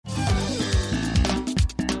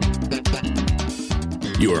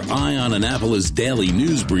Your Eye on Annapolis daily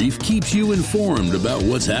news brief keeps you informed about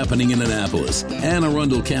what's happening in Annapolis, Anne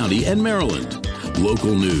Arundel County, and Maryland.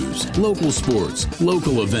 Local news, local sports,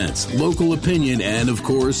 local events, local opinion, and, of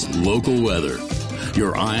course, local weather.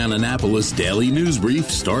 Your Eye on Annapolis daily news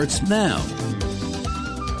brief starts now.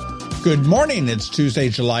 Good morning. It's Tuesday,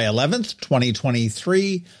 July 11th,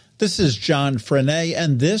 2023. This is John Frenaye,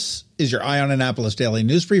 and this is your Eye on Annapolis daily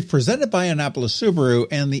news brief presented by Annapolis Subaru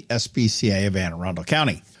and the SPCA of Anne Arundel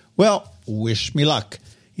County. Well, wish me luck.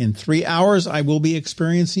 In 3 hours, I will be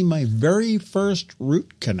experiencing my very first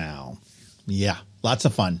root canal. Yeah, lots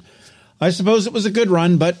of fun. I suppose it was a good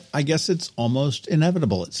run, but I guess it's almost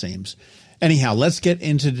inevitable, it seems. Anyhow, let's get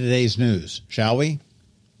into today's news, shall we?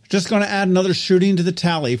 Just going to add another shooting to the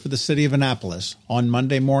tally for the city of Annapolis. On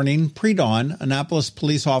Monday morning, pre-dawn, Annapolis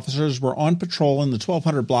police officers were on patrol in the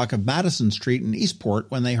 1200 block of Madison Street in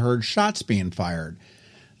Eastport when they heard shots being fired.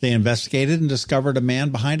 They investigated and discovered a man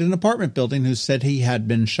behind an apartment building who said he had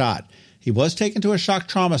been shot. He was taken to a shock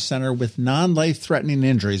trauma center with non-life-threatening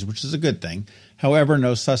injuries, which is a good thing. However,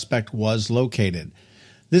 no suspect was located.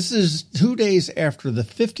 This is 2 days after the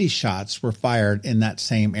 50 shots were fired in that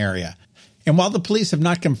same area. And while the police have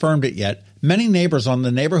not confirmed it yet, many neighbors on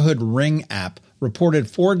the Neighborhood Ring app reported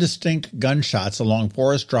 4 distinct gunshots along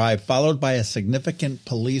Forest Drive, followed by a significant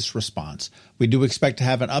police response. We do expect to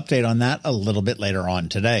have an update on that a little bit later on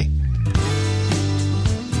today.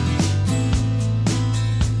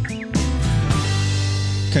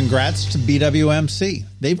 Congrats to BWMC.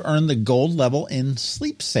 They've earned the gold level in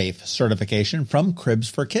Sleep Safe certification from Cribs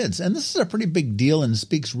for Kids. And this is a pretty big deal and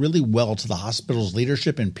speaks really well to the hospital's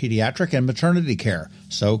leadership in pediatric and maternity care.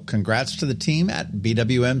 So congrats to the team at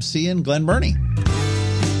BWMC in Glen Burnie.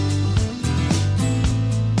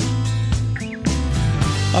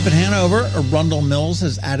 Up in Hanover, Arundel Mills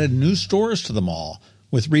has added new stores to the mall.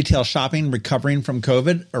 With retail shopping recovering from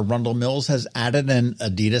COVID, Arundel Mills has added an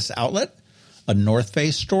Adidas outlet, a North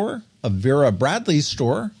Face store, a Vera Bradley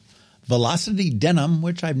store, Velocity Denim,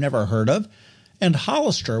 which I've never heard of, and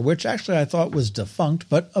Hollister, which actually I thought was defunct,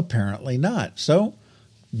 but apparently not. So,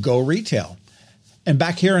 go retail. And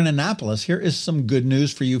back here in Annapolis, here is some good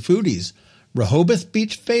news for you foodies. Rehoboth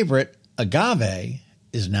Beach favorite, Agave,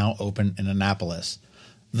 is now open in Annapolis.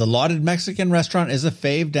 The lauded Mexican restaurant is a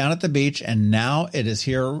fave down at the beach, and now it is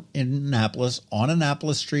here in Annapolis on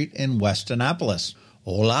Annapolis Street in West Annapolis.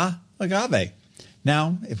 Hola, Agave.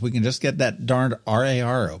 Now, if we can just get that darned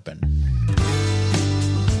RAR open.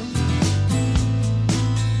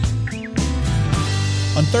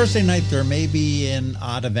 On Thursday night, there may be an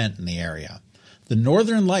odd event in the area. The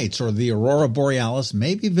Northern Lights, or the Aurora Borealis,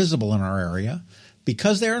 may be visible in our area.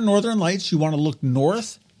 Because they are Northern Lights, you want to look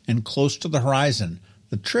north and close to the horizon.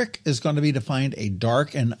 The trick is going to be to find a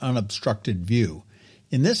dark and unobstructed view.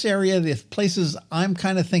 In this area, the places I'm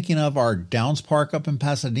kind of thinking of are Downs Park up in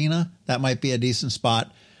Pasadena. That might be a decent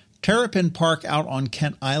spot. Terrapin Park out on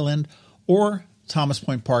Kent Island, or Thomas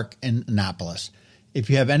Point Park in Annapolis. If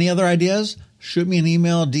you have any other ideas, shoot me an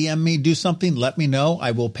email, DM me, do something, let me know.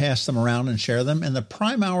 I will pass them around and share them. And the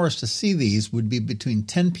prime hours to see these would be between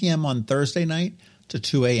 10 p.m. on Thursday night to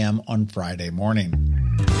 2 a.m. on Friday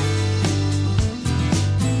morning.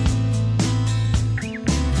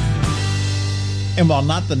 And while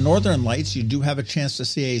not the Northern Lights, you do have a chance to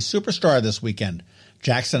see a superstar this weekend.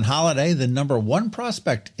 Jackson Holliday, the number 1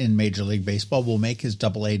 prospect in Major League Baseball, will make his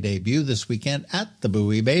AA debut this weekend at the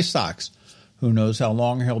Bowie Bay Sox. Who knows how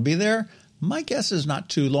long he'll be there? My guess is not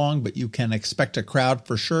too long, but you can expect a crowd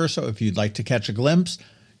for sure. So if you'd like to catch a glimpse,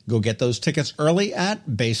 go get those tickets early at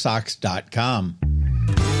baysox.com.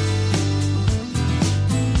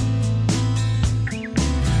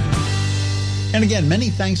 And again, many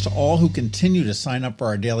thanks to all who continue to sign up for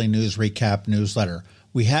our daily news recap newsletter.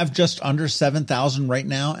 We have just under 7,000 right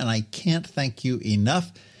now, and I can't thank you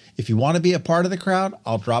enough. If you want to be a part of the crowd,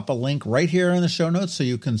 I'll drop a link right here in the show notes so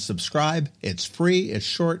you can subscribe. It's free, it's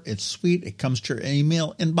short, it's sweet. It comes to your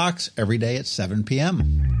email inbox every day at 7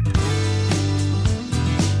 p.m.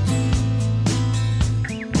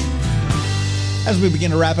 As we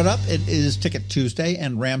begin to wrap it up, it is Ticket Tuesday,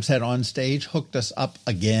 and Rams Head on Stage hooked us up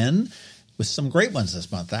again with some great ones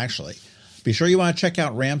this month, actually. Be sure you want to check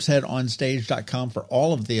out ramsheadonstage.com for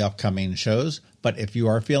all of the upcoming shows. But if you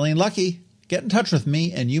are feeling lucky, get in touch with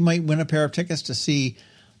me and you might win a pair of tickets to see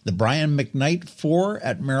the Brian McKnight 4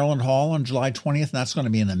 at Maryland Hall on July 20th. And that's going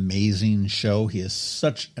to be an amazing show. He is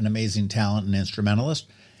such an amazing talent and instrumentalist.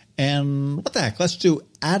 And what the heck, let's do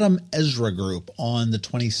Adam Ezra Group on the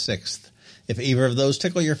 26th. If either of those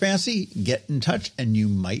tickle your fancy, get in touch and you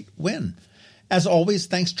might win. As always,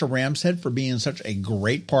 thanks to Ramshead for being such a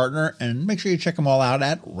great partner, and make sure you check them all out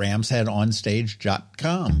at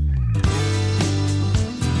ramsheadonstage.com.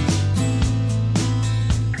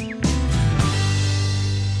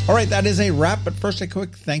 All right, that is a wrap, but first a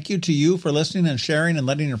quick thank you to you for listening and sharing and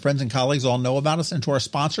letting your friends and colleagues all know about us, and to our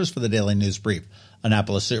sponsors for the Daily News Brief: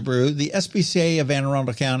 Annapolis Subaru, the SPCA of Anne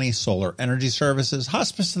Arundel County, Solar Energy Services,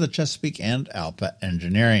 Hospice of the Chesapeake, and Alpha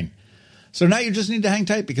Engineering. So now you just need to hang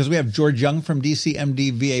tight, because we have George Young from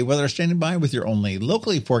DCMD VA Weather standing by with your only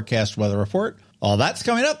locally forecast weather report. All that's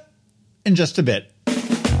coming up in just a bit.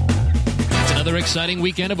 Another exciting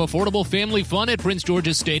weekend of affordable family fun at Prince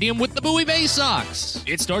George's Stadium with the Bowie Bay Sox.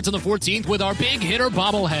 It starts on the 14th with our big hitter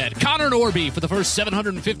bobblehead, Connor Norby, for the first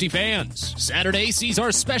 750 fans. Saturday sees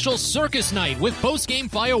our special circus night with post-game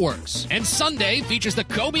fireworks. And Sunday features the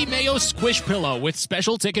Kobe Mayo Squish Pillow with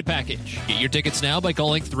special ticket package. Get your tickets now by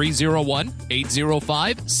calling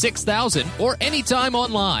 301-805-6000 or anytime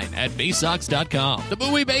online at baysox.com. The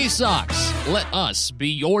Bowie Bay Sox. Let us be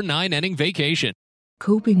your 9-inning vacation.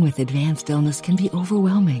 Coping with advanced illness can be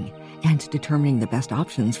overwhelming, and determining the best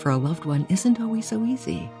options for a loved one isn't always so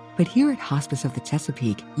easy. But here at Hospice of the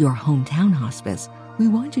Chesapeake, your hometown hospice, we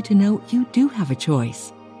want you to know you do have a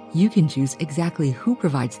choice. You can choose exactly who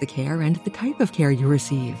provides the care and the type of care you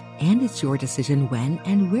receive, and it's your decision when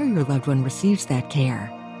and where your loved one receives that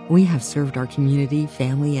care. We have served our community,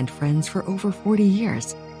 family, and friends for over 40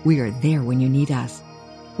 years. We are there when you need us.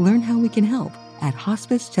 Learn how we can help at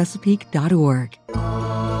hospicechesapeake.org.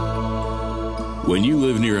 When you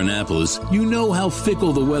live near Annapolis, you know how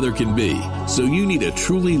fickle the weather can be, so you need a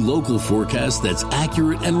truly local forecast that's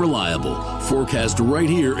accurate and reliable. Forecast right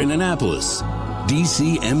here in Annapolis.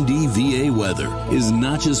 DCMD VA Weather is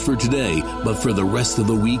not just for today, but for the rest of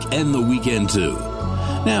the week and the weekend too.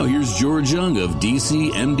 Now here's George Young of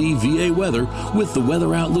DCMD VA Weather with the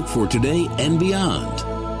weather outlook for today and beyond.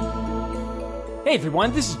 Hey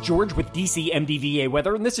everyone, this is George with DCMD VA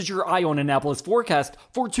Weather, and this is your Eye on Annapolis forecast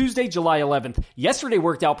for Tuesday, July 11th. Yesterday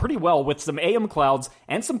worked out pretty well with some AM clouds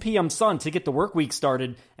and some PM sun to get the work week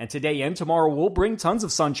started, and today and tomorrow will bring tons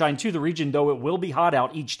of sunshine to the region, though it will be hot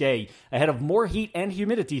out each day, ahead of more heat and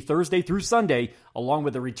humidity Thursday through Sunday, along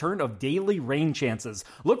with the return of daily rain chances.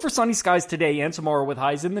 Look for sunny skies today and tomorrow with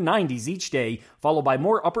highs in the 90s each day, followed by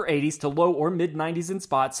more upper 80s to low or mid 90s in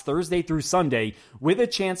spots Thursday through Sunday, with a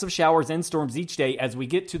chance of showers and storms each day as we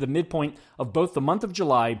get to the midpoint of both the month of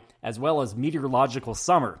July as well as meteorological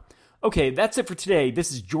summer. Okay, that's it for today.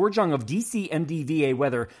 This is George Young of DCMD VA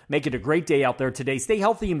Weather. Make it a great day out there today. Stay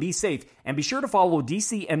healthy and be safe. And be sure to follow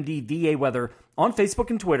DCMD VA Weather on Facebook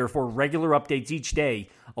and Twitter for regular updates each day,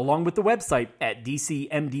 along with the website at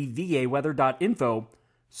dcmdvaweather.info,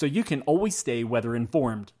 so you can always stay weather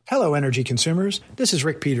informed. Hello, energy consumers. This is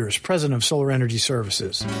Rick Peters, president of Solar Energy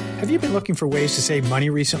Services. Have you been looking for ways to save money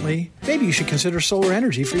recently? Maybe you should consider solar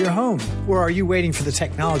energy for your home. Or are you waiting for the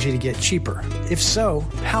technology to get cheaper? If so,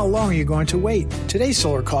 how long are you going to wait? Today's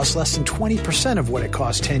solar costs less than 20% of what it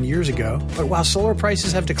cost 10 years ago. But while solar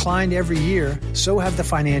prices have declined every year, so have the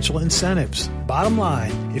financial incentives. Bottom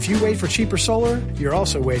line, if you wait for cheaper solar, you're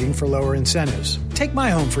also waiting for lower incentives. Take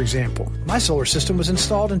my home, for example. My solar system was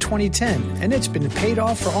installed in 2010, and it's been paid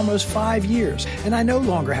off for almost 5 years, and I no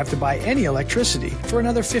longer have to buy any electricity for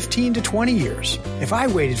another 15 to 20 years. If I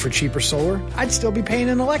waited for cheaper solar, I'd still be paying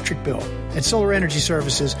an electric bill. At Solar Energy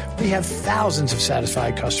Services, we have thousands of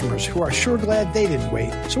satisfied customers who are sure glad they didn't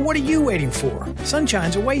wait. So what are you waiting for?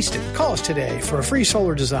 Sunshine's a wasted. Call us today for a free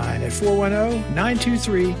solar design at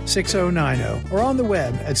 410-923-6090 or on the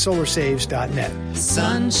web at solarsaves.net.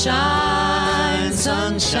 Sunshine,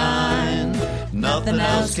 sunshine, nothing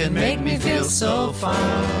else can make me feel so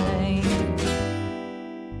fine.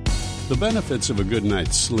 The benefits of a good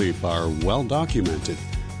night's sleep are well documented.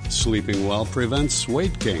 Sleeping well prevents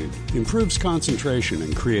weight gain, improves concentration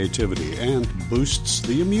and creativity, and boosts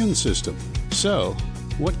the immune system. So,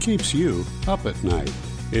 what keeps you up at night?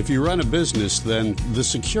 If you run a business, then the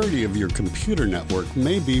security of your computer network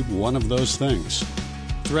may be one of those things.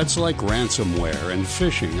 Threats like ransomware and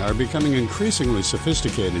phishing are becoming increasingly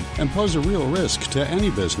sophisticated and pose a real risk to any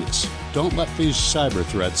business. Don't let these cyber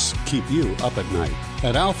threats keep you up at night.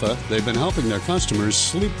 At Alpha, they've been helping their customers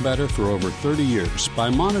sleep better for over 30 years by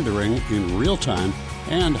monitoring in real time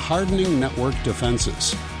and hardening network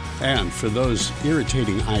defenses. And for those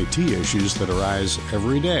irritating IT issues that arise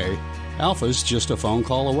every day, Alpha's just a phone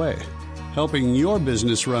call away, helping your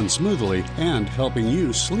business run smoothly and helping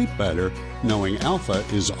you sleep better, knowing Alpha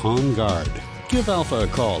is on guard. Give Alpha a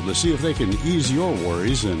call to see if they can ease your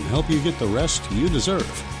worries and help you get the rest you deserve.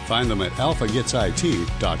 Find them at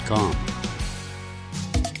alphagetsit.com.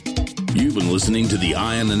 You've been listening to the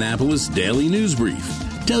Eye on Annapolis Daily News Brief.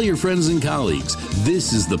 Tell your friends and colleagues,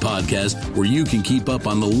 this is the podcast where you can keep up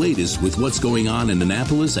on the latest with what's going on in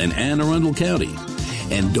Annapolis and Anne Arundel County.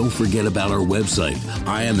 And don't forget about our website,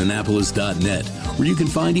 eyeonannapolis.net, where you can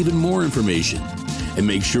find even more information. And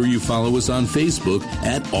make sure you follow us on Facebook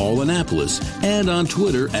at All Annapolis and on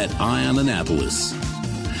Twitter at Eye on Annapolis.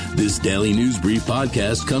 This Daily News Brief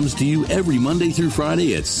podcast comes to you every Monday through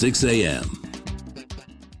Friday at 6 a.m.